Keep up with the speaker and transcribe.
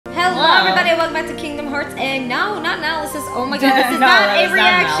Hello, everybody, welcome back to Kingdom Hearts, and no, not analysis. Oh my god, this is not a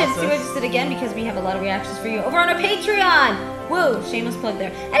reaction. So I just did again because we have a lot of reactions for you over on our Patreon. Whoa, shameless plug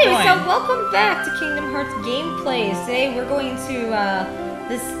there. Anyway, so welcome back to Kingdom Hearts gameplays. Today we're going to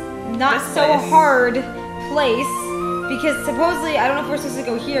this not so hard place because supposedly, I don't know if we're supposed to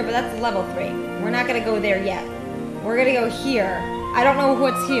go here, but that's level 3. We're not gonna go there yet. We're gonna go here. I don't know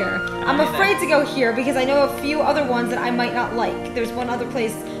what's here. I'm afraid to go here because I know a few other ones that I might not like. There's one other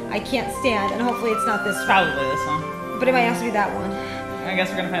place I can't stand, and hopefully it's not this one. Probably this one. But it might have to be that one. I guess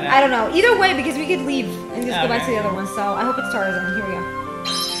we're gonna find out. I don't know. Either way, because we could leave and just go back to the other one. So I hope it's Tarzan. Here we go.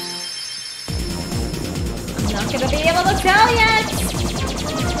 I'm not gonna be able to tell yet.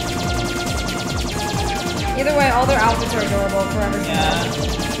 Either way, all their outfits are adorable forever. Yeah.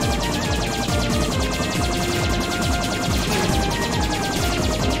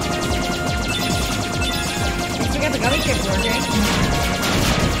 We got the gummy chips working.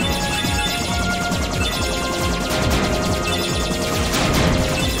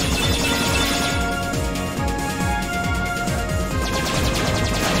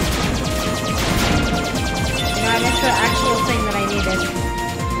 I missed the actual thing that I needed.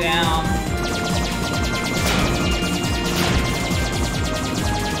 Damn.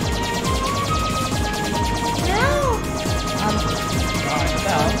 No!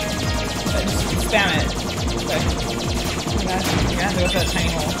 Just spam it. Okay. Oh my gosh. You're gonna have to go through that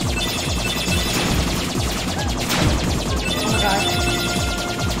tiny hole. Oh my gosh.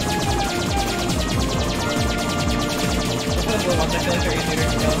 For the blue ones, I feel like they're easier to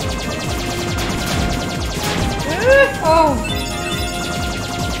kill. Oh!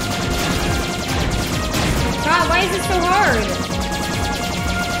 God, why is it so hard?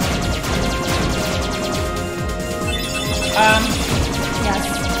 Yes.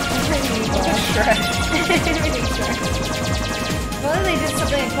 Everything's sure. Well, they did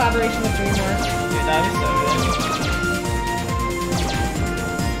something in collaboration with DreamWorks. Dude, that was so good.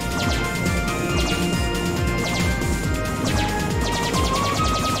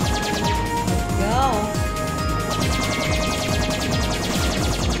 Go.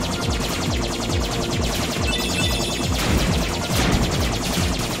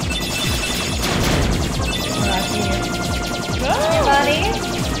 Hey, buddy.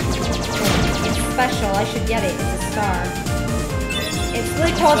 It's special. I should get it. It's a star. It's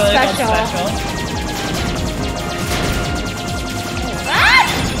really called special. Ah!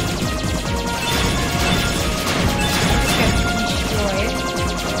 Destroyed.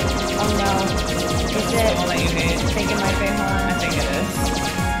 Oh no. Is it? The one that you hate. I think it might be. Hold on. I think it is.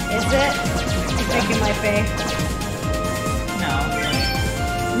 Is it? I think it might be. No.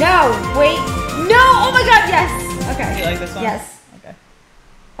 No! Wait! No! Oh my god, yes! Okay. You like this one? Yes. Okay.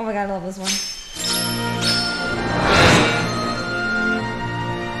 Oh my god, I love this one.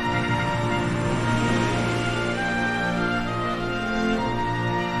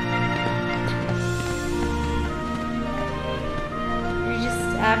 You're just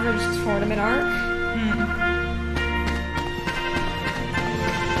average tournament arc. I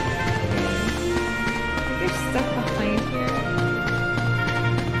think there's stuff behind here.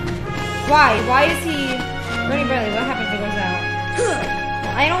 Why? Why is he... Running barely, what happens if it goes out?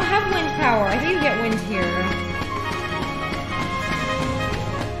 Well, I don't have wind power. I think you get wind here.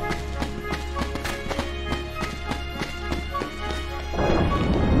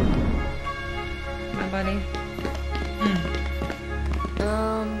 My buddy.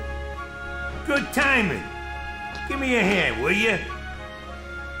 Good timing. Give me a hand, will you?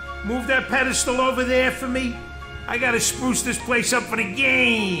 Move that pedestal over there for me. I gotta spruce this place up for the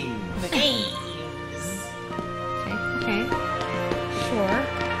game. The game. Okay. Sure.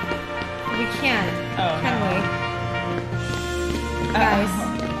 We can. Oh, can no. we? Guys.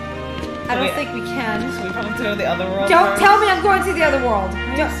 I don't think we can. So we probably have to go to the other world. Don't tell me I'm going to the other world.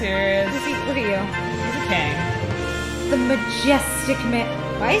 Are you serious? Look at you. He's a king. The majestic man.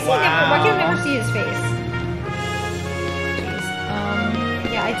 Why is he never? Why can I never see his face? Jeez.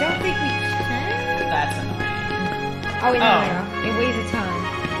 Yeah, I don't think we can. That's annoying. Oh, wait, no. It weighs a ton.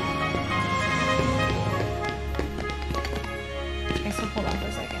 Okay, so hold on for a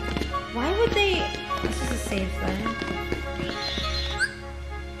second. Why would they... This is a save thing.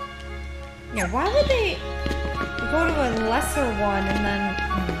 Yeah, why would they go to a lesser one and then...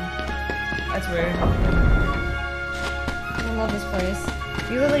 That's weird. I love this place.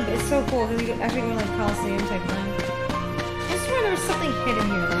 You literally... It's so cool because you actually go to like Coliseum type thing. I swear there was something hidden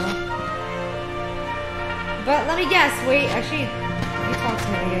here though. But let me guess. Wait, actually... Let me talk to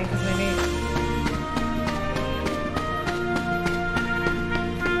him again because maybe...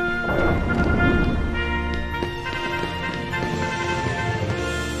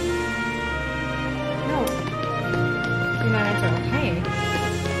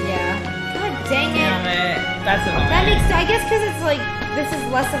 That's annoying. That makes, I guess because it's like, this is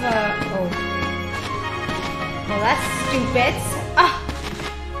less of a, oh. Well, that's stupid. Ah!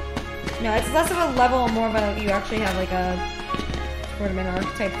 No, it's less of a level and more of a, like, you actually have like a tournament arc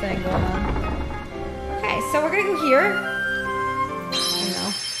type thing going on. Okay, so we're gonna go here. I don't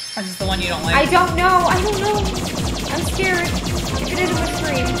know. Is this the one you don't like? I don't know. I don't know. I'm scared. If it isn't with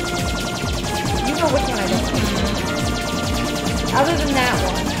Scream. You know which one I don't like. Other than that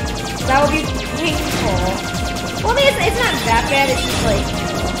one. That would be painful. Well, I mean, it's not that bad. It's just like...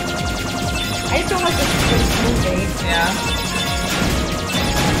 I just don't like this movie. Yeah.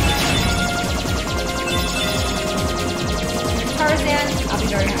 Tarzan, I'll be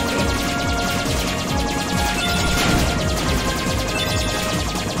very happy.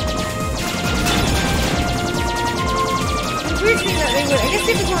 It's weird thing that they would... I guess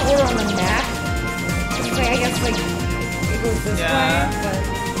they just want to order on the map. It's like, I guess, like... It goes this way,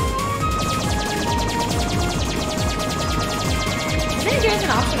 but... Didn't give us an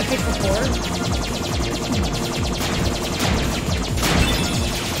option to pick before?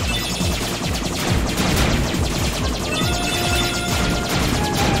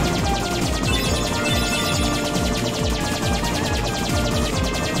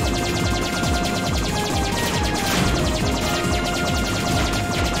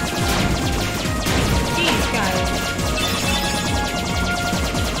 Jeez, guys.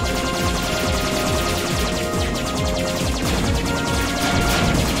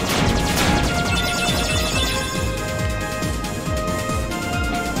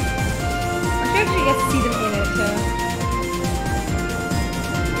 Get to see them in it too.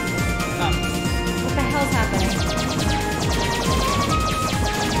 Oh. What the hell's happening?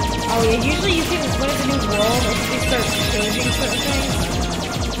 Oh yeah, usually you can, when it's a new world, like you start changing certain things.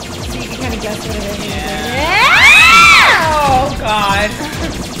 So you can kind of guess what it is. Yeah. Oh god.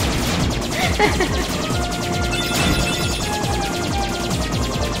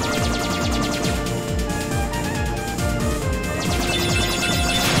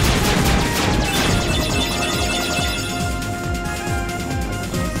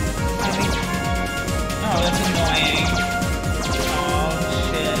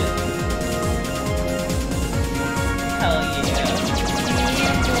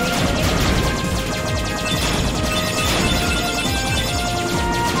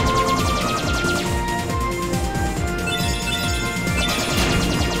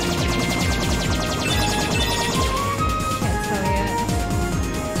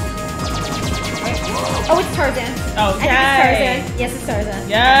 Oh, it's Tarzan. Oh, I think it's Tarzan. Yes, it's Tarzan.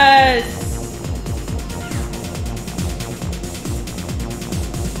 Yes.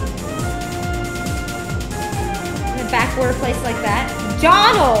 In a backward place like that.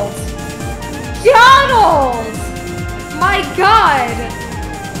 Donald! Donald! My God!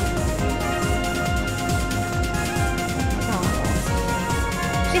 Donald.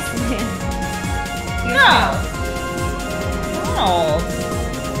 Just man. No. Donald.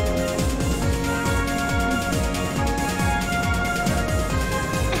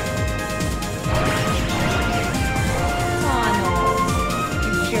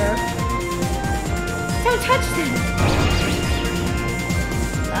 Don't touch them!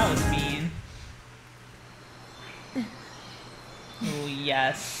 That was mean. Oh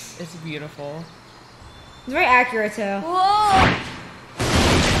yes, it's beautiful. It's very accurate too. Whoa!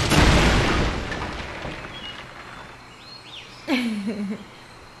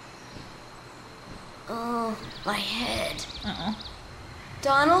 Oh, my head. Uh-oh.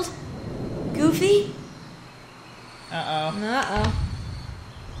 Donald? Goofy? Uh-oh. Uh-oh.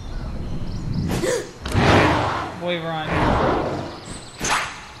 Boy, run.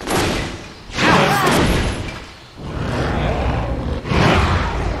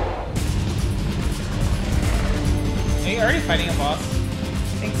 Are you already fighting a boss? I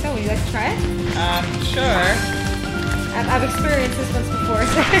think so. Would you like to try it? Sure. I've experienced this once before.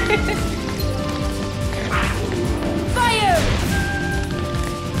 So. Fire!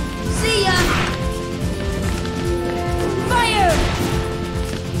 See ya! Fire!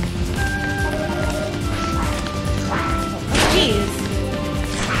 Jeez.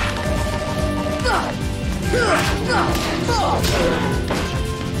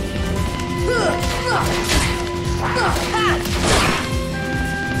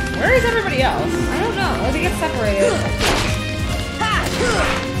 Where is everybody else? I don't know. I think it's separated.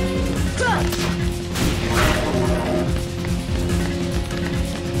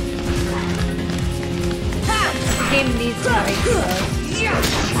 The game needs to have explode.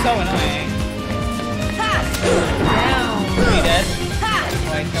 So annoying. Down. Are you dead?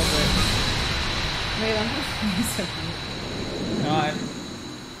 Oh, I killed it. Wait, He's so cute. God.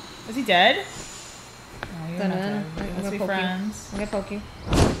 Is he dead? Oh you're Dun, not dun. there. Let's be poke friends. You. I'm gonna poke you.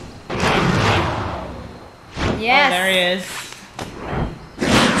 Oh, Yes. there he is. I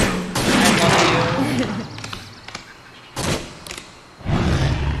love you.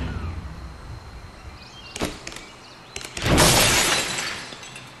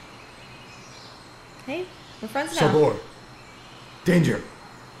 Hey, we're friends now. Sabor. Danger.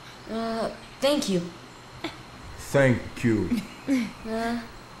 Thank you. Thank you.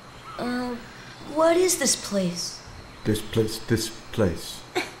 What is this place? This place.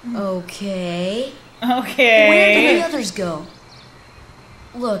 Okay. Okay. Where did the others go?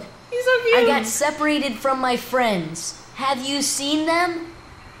 Look, He's so cute. I got separated from my friends. Have you seen them?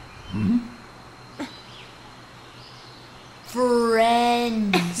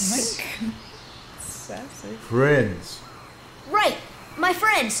 Friends. Sassy. Friends. Right, my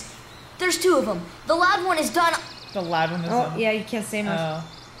friends. There's two of them. The loud one is Donald. The loud one is Oh, yeah, you can't say much. Oh.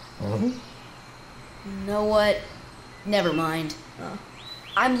 Oh. You know what? Never mind. Oh.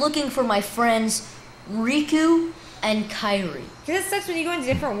 I'm looking for my friends Riku and Kairi. Because it sucks when you go into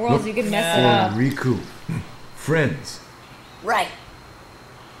different worlds, you can mess Yeah. it up. Riku. Friends. Right.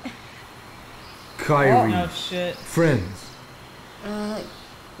 Kairi. Oh shit. Friends.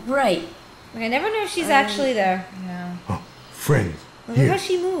 Right. Like, I never know if she's actually there. Yeah. Oh, friends. Look at how Here.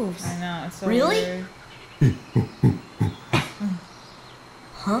 she moves. I know. It's so Really? weird.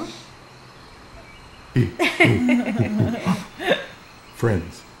 Huh?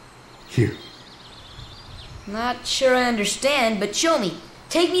 Friends. Here. Not sure I understand, but show me.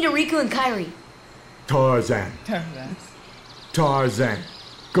 Take me to Riku and Kairi. Tarzan. Tarzan.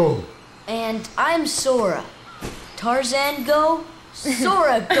 Go. And I'm Sora. Tarzan go,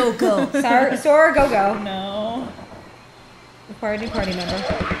 Sora go go. Sora, go go. No. Require a new party member.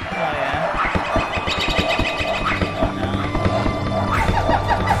 Oh yeah.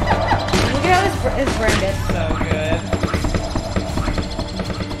 Look at how this is branded. So good.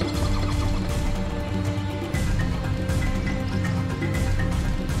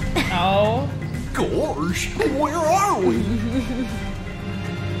 Oh. Gosh, where are we?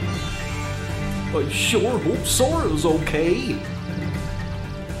 I sure hope Sora's okay.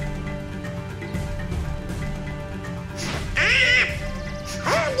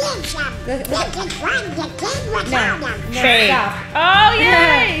 No, Fake. stop. Oh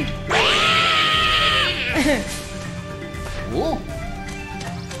yay! Whoa.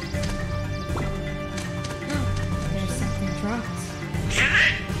 There's something dropped.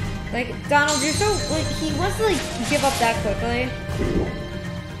 Like, Donald, you're so, like, he wants to, like, give up that quickly.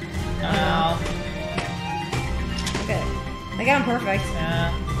 Oh. Okay. I got him perfect.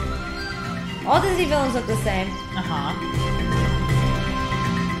 Yeah. All Disney villains look the same. Uh-huh.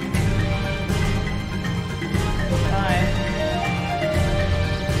 Bye.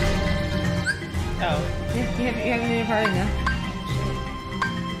 Oh. You have a new party now.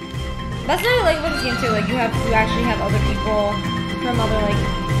 That's not like what this game too. Like you actually have other people from other like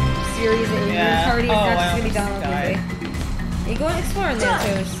series that you Yeah. party. It's Oh, not I just gonna be almost Donald died. Goofy. You go and explore in there too.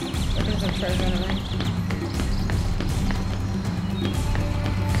 There's some treasure in there.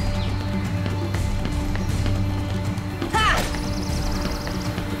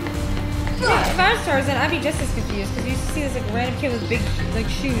 Yeah, if I was Tarzan, I'd be just as confused because you used to see this like random kid with big like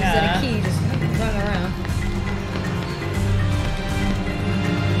shoes and Yeah. a key just running around.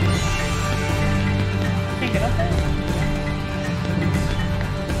 Can't get up there?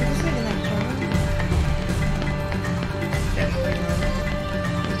 Is this like in that corner?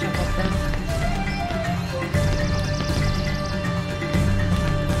 Jump up there.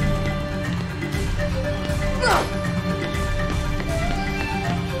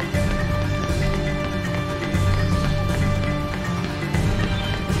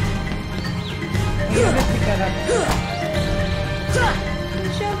 You have to pick that up.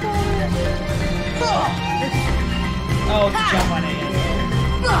 Jump on it. Oh, to jump on it.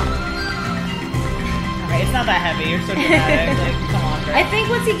 Okay, it's not that heavy. You're so dramatic. Like, come on, bro. I think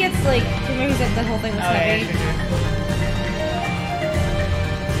once he gets like, maybe he said the whole thing was Oh, yeah, heavy. true.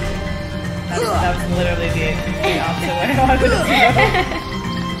 That was literally the opposite way I wanted it to go.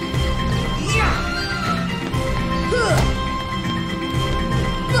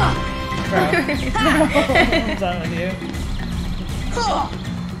 Bro. No, I'm done with you.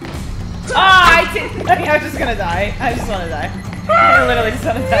 I didn't. I was just gonna die. I just want to die. I literally just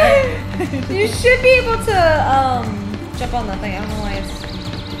want to die. You should be able to jump on that thing. I don't know why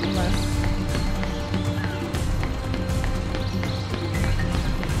it's less.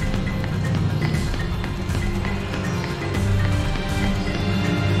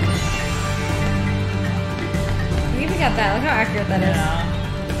 We even got that. Look how accurate that is. Yeah.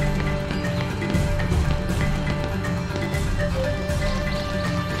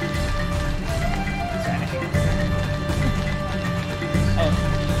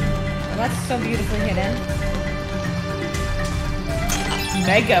 that's so beautifully hidden.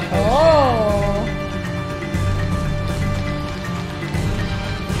 Mega potion. Oh.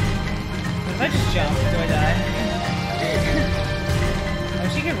 If I just jump, do I die? Oh,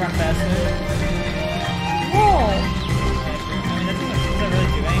 she could run faster. Whoa. I mean, does that really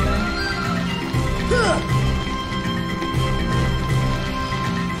do anything?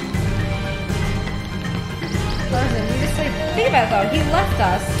 Tarzan, you just like, think about it though, he left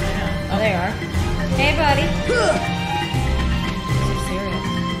us. Yeah. Oh, there you are. Hey, buddy. So serious.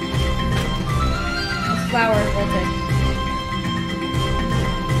 This flower is wilted.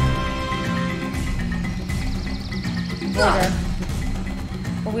 Water.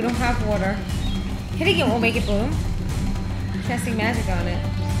 But we don't have water. Hitting it won't make it bloom. Casting magic on it.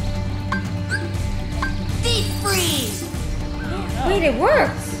 Deep freeze! Wait, it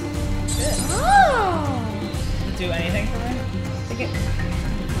works! Good. Oh! Does it do anything for me? Look at...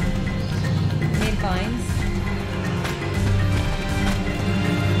 Made vines.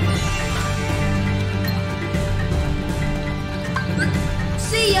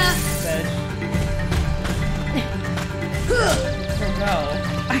 See ya! Veg. Oh no.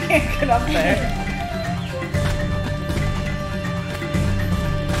 I can't get up there.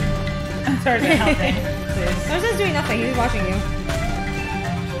 Tarzan, help me. Please. Tarzan's doing nothing, he's watching you.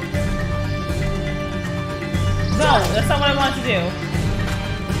 No, that's not what I wanted to do.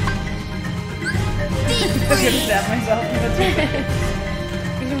 I'm gonna stab myself.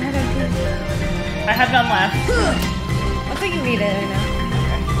 You don't have anything. I have none left. I think you need it right now.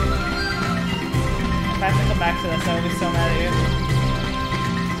 If I have to come back to this, I will be so mad at you.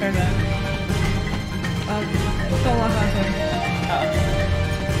 Tarzan. Don't walk onto him. Oh.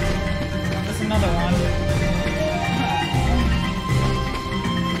 There's another one.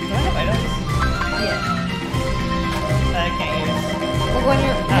 Do I have items? Yeah. That I can't use. We'll go on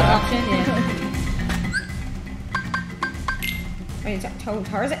your option, yeah. Wait,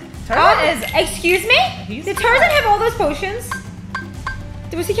 Tarzan? Tarzan excuse me? He's Did Tarzan have all those potions?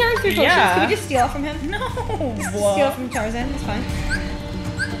 Was he carrying 3 potions? Yeah. Can we just steal it from him? No! Steal it from Tarzan, it's fine.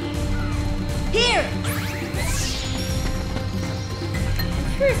 Here!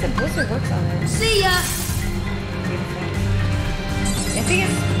 I'm curious if Blizzard works on it. See ya! Beautiful. I think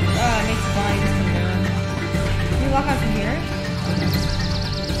it's, it makes vines come down. Can we walk out from here?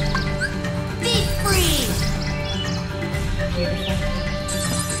 Deep freeze! Beautiful.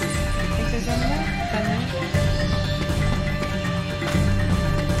 Think there's one there? Down there?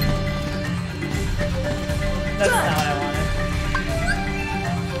 That's not what I wanted.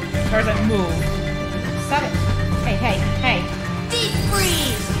 Tarzan, move. Stop it. Hey, hey, hey. Deep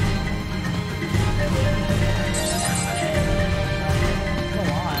freeze! Go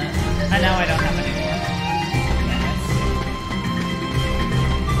on. I know I don't have any more.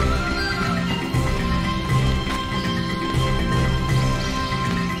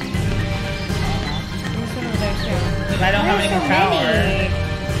 There's one over there too. But I don't have any more power.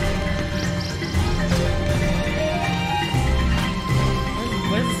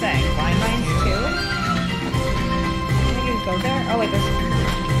 What is it saying? Vines Mine's two? 2. I think you go there. Oh wait, there's...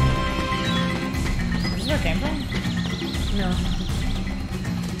 Is this where it came from? No.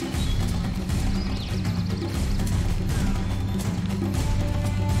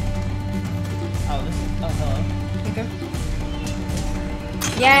 Oh, this is... Oh, hello. You go.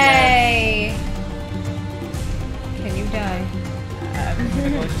 Yay! Can you die? I'm gonna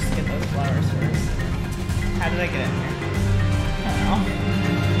go just get those flowers first. How did I get in here? I don't know.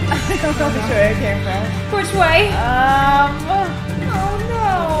 I don't know which way I came from. Which way? Oh no!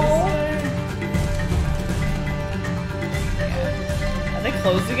 Are they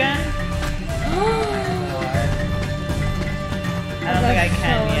closed again? I don't think I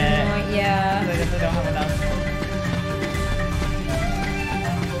can yet. Yeah. I guess I don't have enough.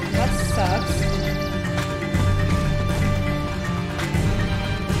 That sucks.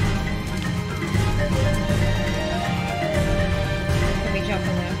 Let me jump in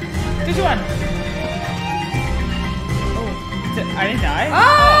there. 2, 2, 1. Oh, I didn't die?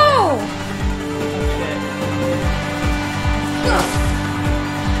 Oh! Oh shit.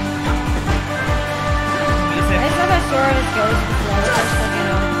 Music. I just love how Sora just goes with the flow. It's just like, you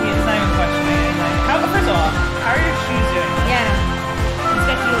know. He's not even questioning anything. First of all, how are your shoes doing? Yeah. He's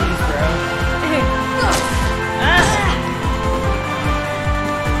got heelys, bro. Ah!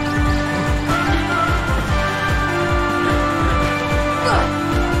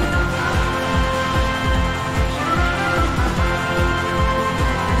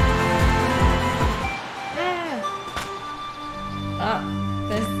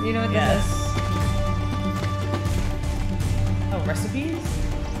 You know what Yes. this is? Oh, recipes?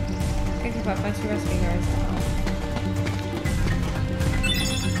 Thanks for find 2 recipe cards.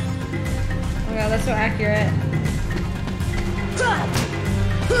 Oh god, that's so accurate.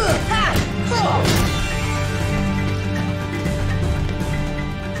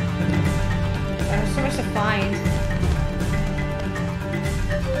 There's so much to find.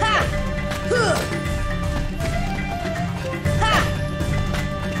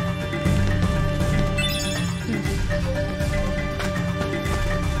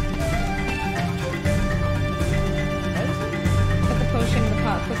 Put the potion in the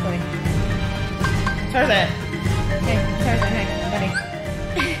pot quickly. Tarzan. Hey, Tarzan, hey, buddy.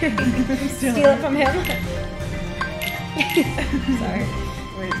 Steal it from him. Sorry.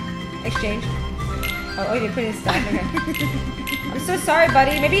 Wait. Exchange. Oh, you put it in stuff. Okay. I'm so sorry,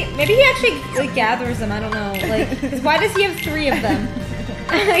 buddy. Maybe he actually like gathers them. I don't know. Like, 'cause why does he have 3 of them?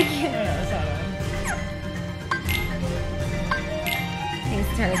 Thanks,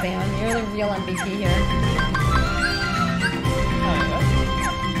 Tarzan. You're the real MVP here.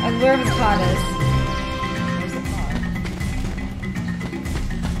 Wherever the pot is. Where's the pot?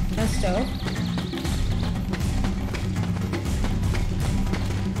 No stove.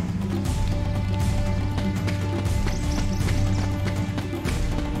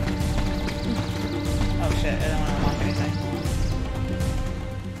 Oh shit, I don't want to unlock anything.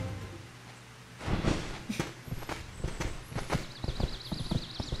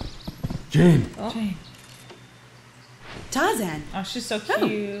 Jane. Oh. Jane. Tarzan. Oh, she's so Oh,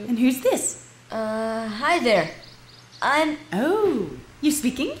 cute. and who's this? Hi there. I'm... Oh, you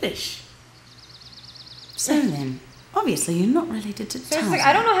speak English. So then, obviously you're not related to So it's Tarzan. like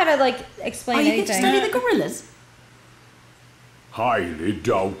I don't know how to like explain Are you here to anything. study the gorillas? Highly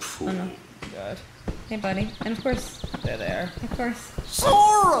doubtful. Oh, no. God. Hey, buddy. And of course, They're there. of course.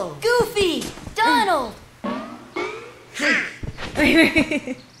 Sora! Goofy! Donald!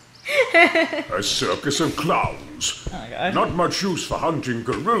 A circus of clowns. Oh my god. Not much use for hunting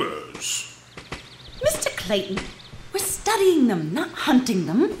gorillas. Mr. Clayton, we're studying them, not hunting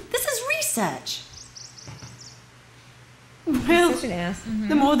them. This is research. Well, Such an ass.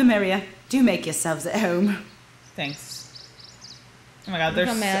 the more the merrier. Do make yourselves at home. Thanks. Oh my god, they're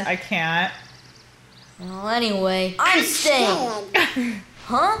I'm mad. I can't. Well, anyway, I'm staying.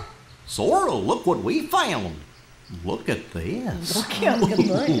 Huh? Sora, look what we found. Look at this. Ooh.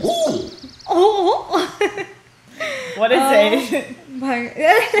 Oh! What is it? My,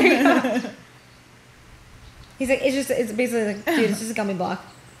 there you go. He's like, it's basically like, dude, it's just a gummy block.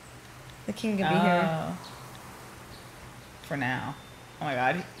 The king could be here. Oh. For now. Oh my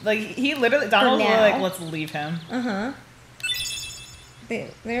god. Like, he literally, Donald was now. like, let's leave him. Uh-huh.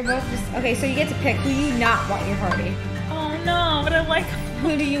 They're both just, okay, so you get to pick who you not want in your party. Oh no, but I like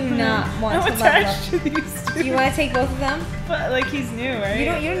Who do you not want I'm to level up? attached to these two. Do you want to take both of them? But like, he's new, right? You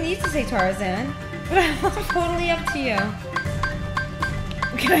don't need to say Tarzan. But it's totally up to you.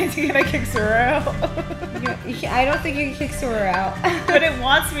 Can I kick Sora out? I don't think you can kick Sora out. But it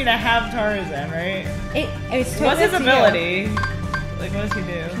wants me to have Tarzan, right? It's totally What's his up to you. ability? Like, what does he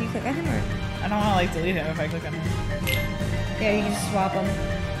do? Can you click on him or? I don't want to like delete him if I click on him. Yeah, you can just swap them.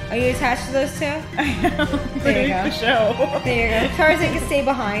 Are you attached to those two? I know. There you go. The show. There you go. Tarzan can stay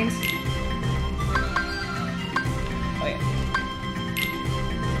behind. Wait.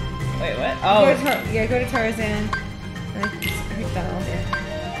 Wait, what? Go Oh. to go to Tarzan. Pick Donald here.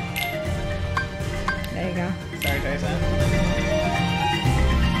 There you go. Sorry, Tarzan.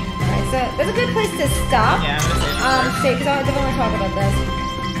 Alright, so that's a good place to stop. Yeah, I'm gonna save Stay, because I definitely want to talk about this.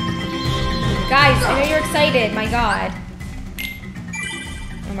 Guys, I know you're excited. My God.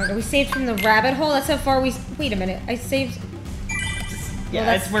 Oh my God, we saved from the rabbit hole. That's how far we. Wait a minute. I saved. Yeah, Well,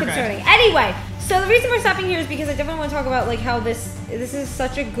 that's we're concerning. good. Anyway, so the reason we're stopping here is because I definitely want to talk about like how this is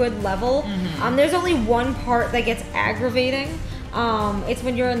such a good level. There's only one part that gets aggravating. It's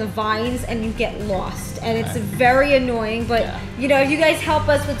when you're in the vines and you get lost, and it's very annoying. But you know, if you guys help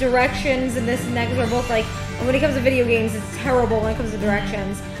us with directions and this and that, because we're both like, when it comes to video games, it's terrible when it comes to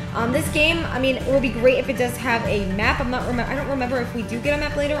directions. This game, I mean, it would be great if it does have a map. I don't remember if we do get a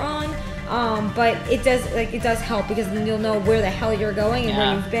map later on. But it does help because then you'll know where the hell you're going and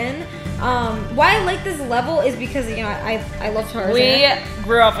where you've been. Why I like this level is because you know I love Tarzan. We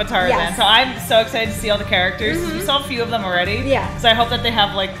grew up with Tarzan, Yes. so I'm so excited to see all the characters. You saw a few of them already. Yeah. So I hope that they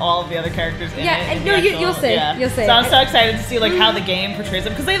have like all of the other characters in it. Yeah, in no, the you'll see. yeah. You'll see. So I'm so excited to see like how the game portrays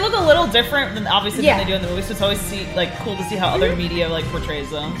them because they look a little different than obviously than they do in the movies. So it's always cool to see how other media like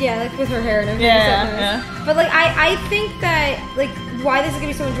portrays them. Yeah, like with her hair and everything. Yeah, so nice. yeah. But like I think that like why this is gonna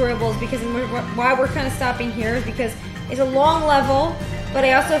be so enjoyable is because why we're kind of stopping here is because it's a long level. but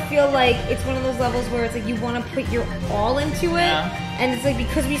I also feel like it's one of those levels where it's like you want to put your all into it, and it's like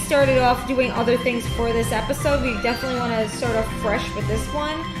because we started off doing other things for this episode, we definitely want to start off fresh with this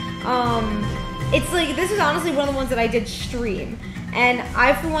one. It's like, this is honestly one of the ones that I did stream, and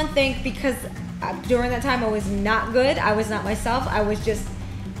I for one think, because during that time I was not good, I was not myself, I was just,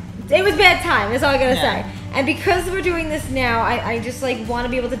 it was bad time, that's all I gotta say. And because we're doing this now, I just like want to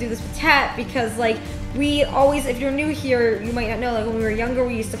be able to do this with Tat, because like we always, if you're new here, you might not know, like when we were younger,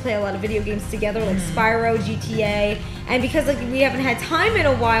 we used to play a lot of video games together, like Spyro, GTA, and because like we haven't had time in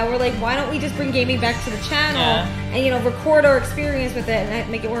a while, we're like, why don't we just bring gaming back to the channel and, you know, record our experience with it and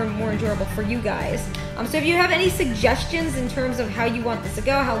make it more enjoyable for you guys. So if you have any suggestions in terms of how you want this to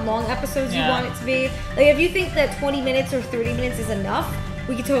go, how long episodes you want it to be, like if you think that 20 minutes or 30 minutes is enough,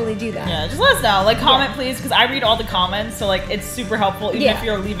 we could totally do that. Yeah, just let us know. Like, comment please, because I read all the comments, so like it's super helpful, even if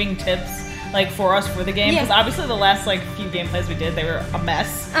you're leaving tips like for us for the game, because obviously the last like few gameplays we did, they were a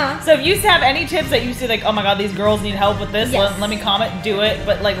mess. So if you have any tips that you see like, oh my god, these girls need help with this, let me comment, do it,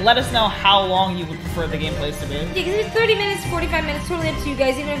 but like let us know how long you would prefer the gameplays to be. Yeah, because if it's 30 minutes, 45 minutes, totally up to you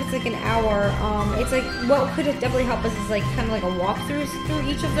guys, even if it's like an hour. It's like, what could definitely help us is like kind of like a walkthrough through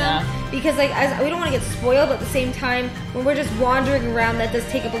each of them, because like we don't want to get spoiled, but at the same time, when we're just wandering around, that does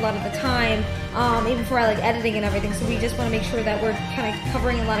take up a lot of the time, even for like editing and everything, so we just want to make sure that we're kind of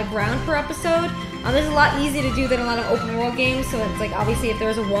covering a lot of ground per episode. There's a lot easier to do than a lot of open world games, so it's like, obviously if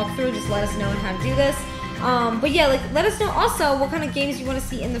there's a walkthrough, just let us know how to do this. But yeah, like let us know also what kind of games you want to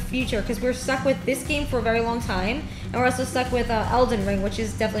see in the future, because we're stuck with this game for a very long time, and we're also stuck with Elden Ring, which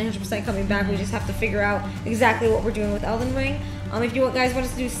is definitely 100% coming back. We just have to figure out exactly what we're doing with Elden Ring. If you guys want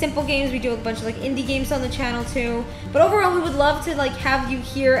us to do simple games, we do a bunch of like indie games on the channel too. But overall, we would love to like have you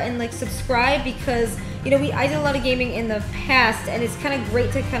here and like subscribe, because you know, I did a lot of gaming in the past, and it's kind of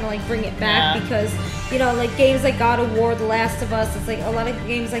great to kind of like bring it back, because you know, like games like God of War, The Last of Us, it's like a lot of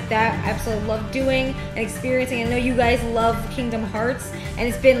games like that I absolutely love doing and experiencing. I know you guys love Kingdom Hearts, and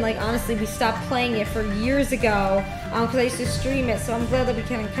it's been like, honestly, we stopped playing it for years ago because I used to stream it, so I'm glad that we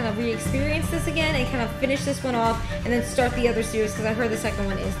can kind of re-experience this again and kind of finish this one off and then start the other series, because I heard the second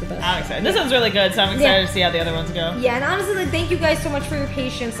one is the best. I'm excited. This one's really good, so I'm excited to see how the other ones go. Yeah, and honestly, like, thank you guys so much for your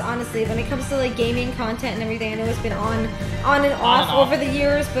patience, honestly, when it comes to like gaming content and everything. I know it's been on and off over the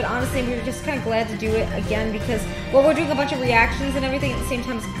years, but honestly, we were just kind of glad to do it again, because while we're doing a bunch of reactions and everything, at the same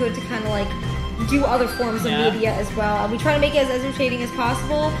time, it's good to kind of like do other forms of media as well. We try to make it as entertaining as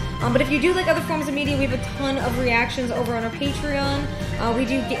possible, but if you do like other forms of media, we have a ton of reactions over on our Patreon. We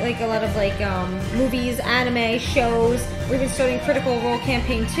do get like a lot of like movies, anime, shows. We've been starting Critical Role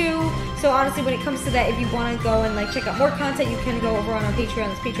Campaign 2. So honestly, when it comes to that, if you want to go and like check out more content, you can go over on our Patreon.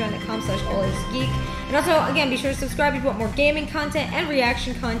 It's patreon.com/allagegeek. And also, again, be sure to subscribe if you want more gaming content and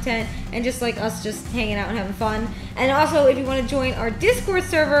reaction content, and just like us just hanging out and having fun. And also, if you want to join our Discord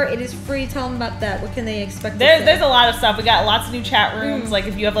server, it is free. Tell them about that. What can they expect? There's a lot of stuff. We got lots of new chat rooms. Like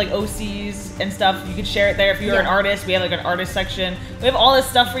if you have like OCs and stuff, you can share it there. If you're an artist, we have like an artist section. We have all this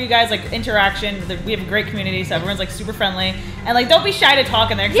stuff for you guys, like interaction. We have a great community, so everyone's like super friendly. And like, don't be shy to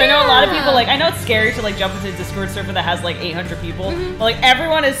talk in there, because I know a lot of people, like, I know it's scary to like jump into a Discord server that has like 800 people, but like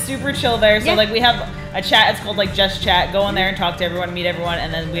everyone is super chill there. So like we have a chat, it's called like Just Chat. Go in there and talk to everyone, meet everyone,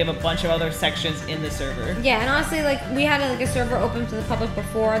 and then we have a bunch of other sections in the server. Yeah, and honestly, like we had like a server open to the public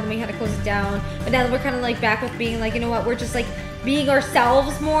before, and then we had to close it down. But now that we're kind of like back with being like, you know what, we're just like being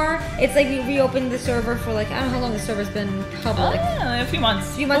ourselves more. It's like we reopened the server for like, I don't know how long the server's been public. A few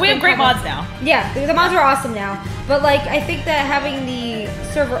months. But we have great mods now. Yeah, the mods are awesome now. But like, I think that having the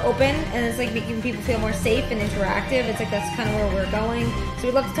server open and it's like making people feel more safe and interactive, it's like that's kind of where we're going. So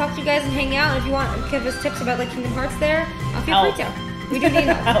we'd love to talk to you guys and hang out. And if you want to give us tips about like Kingdom Hearts there, feel free to. We do need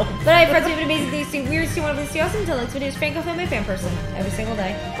help. But alright, friends, we have an amazing day. See you. We're seeing one of these. See you awesome. Until next video, is Franco, my fan person, every single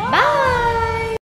day. Bye.